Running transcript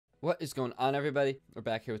What is going on, everybody? We're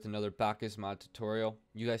back here with another Bakkes mod tutorial.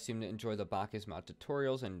 You guys seem to enjoy the Bakkes mod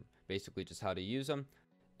tutorials and basically just how to use them.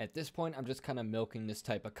 At this point, I'm just kind of milking this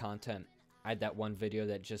type of content. I had that one video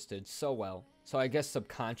that just did so well. So I guess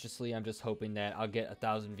subconsciously, I'm just hoping that I'll get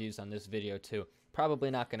 1,000 views on this video too.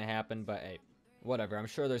 Probably not going to happen, but hey, whatever. I'm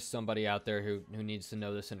sure there's somebody out there who needs to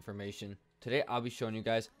know this information. Today, I'll be showing you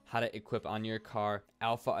guys how to equip on your car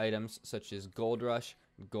alpha items such as goldrush,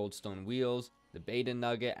 goldstone wheels, the beta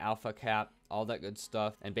nugget, alpha cap, all that good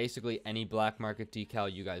stuff, and basically any black market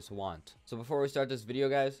decal you guys want. So before we start this video,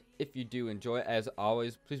 guys, if you do enjoy it, as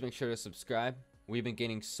always, please make sure to subscribe. We've been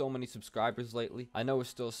gaining so many subscribers lately. I know we're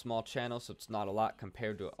still a small channel, so it's not a lot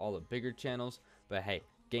compared to all the bigger channels, but hey,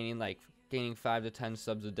 gaining 5 to 10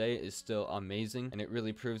 subs a day is still amazing, and it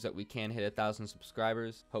really proves that we can hit 1,000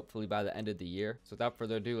 subscribers hopefully by the end of the year. So without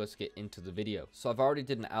further ado, let's get into the video. So I've already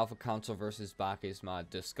did an alpha console versus Bakkes mod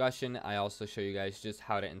discussion. I also show you guys just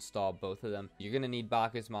how to install both of them. You're gonna need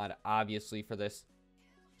Bakkes mod obviously for this.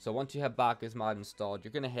 So once you have Bakkes mod installed,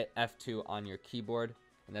 you're gonna hit F2 on your keyboard,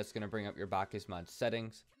 and that's gonna bring up your Bakkes mod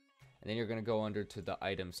settings, and then you're gonna go under to the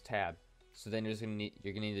items tab. So then you're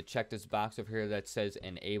gonna need to check this box over here that says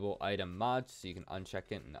enable item mods, so you can uncheck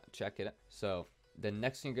it and check it. So the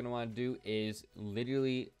next thing you're gonna want to do is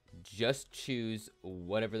literally just choose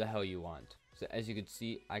whatever the hell you want. So as you can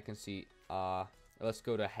see, I can see let's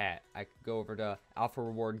go to hat. I go over to alpha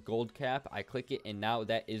reward gold cap, I click it, and now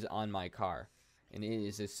that is on my car, and it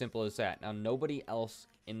is as simple as that. Now nobody else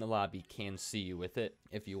in the lobby can see you with it.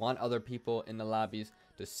 If you want other people in the lobbies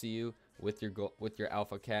to see you with your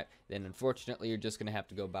alpha cat, then unfortunately you're just gonna have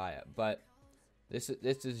to go buy it. But this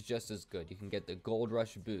is just as good. You can get the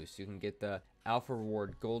goldrush boost, you can get the alpha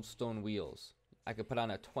reward goldstone wheels. I could put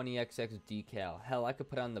on a 20xx decal. Hell, I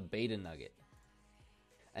could put on the beta nugget.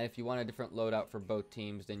 And if you want a different loadout for both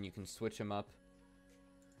teams, then you can switch them up.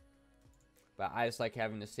 But I just like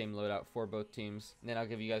having the same loadout for both teams. And then I'll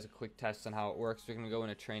give you guys a quick test on how it works. We're gonna go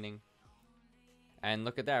into training, and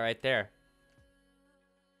look at that right there.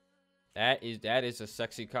 That is a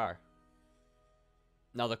sexy car.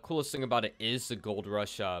 Now the coolest thing about it is the Gold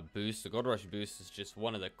Rush boost. The Gold Rush boost is just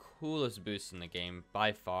one of the coolest boosts in the game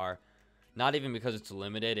by far. Not even because it's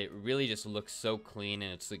limited. It really just looks so clean,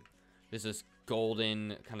 and it's like there's this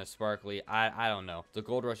golden kind of sparkly. I don't know. The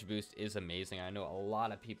Gold Rush boost is amazing. I know a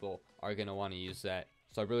lot of people are gonna want to use that.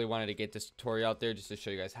 So I really wanted to get this tutorial out there just to show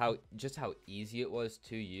you guys how easy it was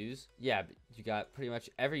to use. Yeah, you got pretty much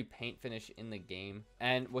every paint finish in the game.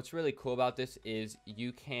 And what's really cool about this is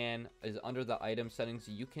under the item settings,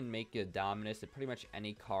 you can make a Dominus of pretty much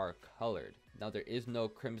any car colored. Now there is no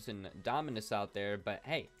crimson Dominus out there, but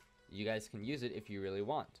hey, you guys can use it if you really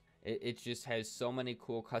want. It just has so many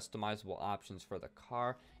cool customizable options for the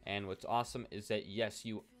car. And what's awesome is that yes,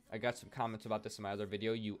 I got some comments about this in my other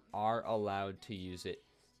video. You are allowed to use it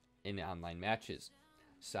in online matches.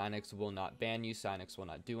 Sonics will not ban you. Sonics will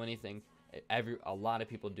not do anything. A lot of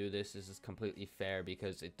people do this. This is completely fair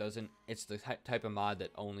because it's the type of mod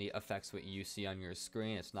that only affects what you see on your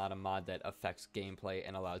screen. It's not a mod that affects gameplay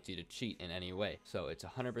and allows you to cheat in any way. So it's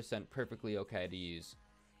 100% perfectly okay to use.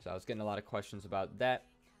 So I was getting a lot of questions about that.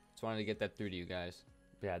 Just wanted to get that through to you guys.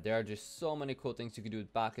 Yeah, there are just so many cool things you can do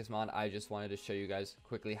with Bakkes mod. I just wanted to show you guys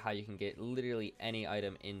quickly how you can get literally any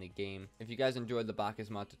item in the game. If you guys enjoyed the Bakkes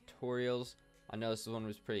mod tutorials, I know this one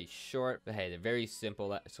was pretty short, but hey, they're very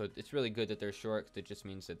simple. So it's really good that they're short because it just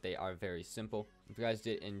means that they are very simple. If you guys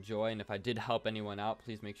did enjoy, and if I did help anyone out,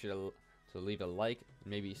 please make sure to leave a like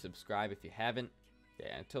and maybe subscribe if you haven't.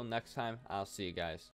 Yeah, until next time, I'll see you guys.